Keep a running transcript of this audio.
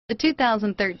The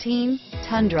 2013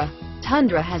 Tundra.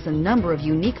 Tundra has a number of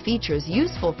unique features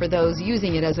useful for those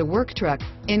using it as a work truck,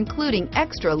 including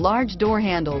extra large door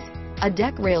handles, a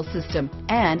deck rail system,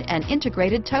 and an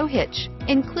integrated tow hitch.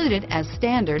 Included as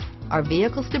standard are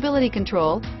vehicle stability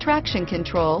control, traction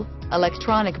control,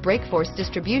 electronic brake force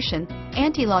distribution,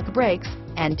 anti-lock brakes,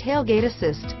 and tailgate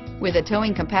assist. With a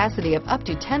towing capacity of up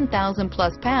to 10,000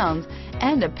 plus pounds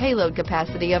and a payload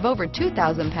capacity of over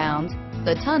 2,000 pounds,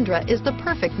 the Tundra is the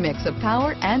perfect mix of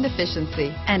power and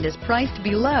efficiency and is priced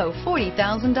below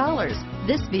 $40,000.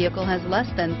 This vehicle has less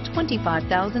than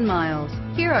 25,000 miles.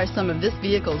 Here are some of this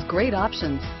vehicle's great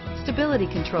options: stability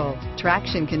control,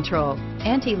 traction control,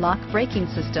 anti-lock braking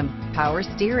system, power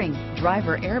steering,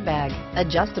 driver airbag,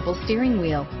 adjustable steering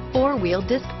wheel, four-wheel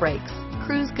disc brakes,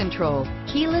 cruise control,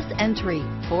 keyless entry,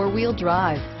 four-wheel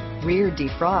drive, rear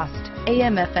defrost,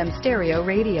 AM/FM stereo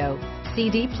radio,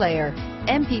 CD player,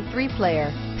 MP3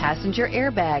 player, passenger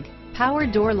airbag, power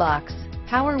door locks,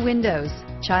 power windows,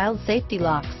 child safety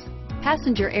locks,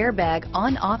 passenger airbag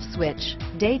on/off switch,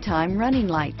 daytime running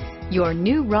lights. Your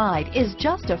new ride is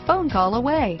just a phone call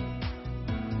away.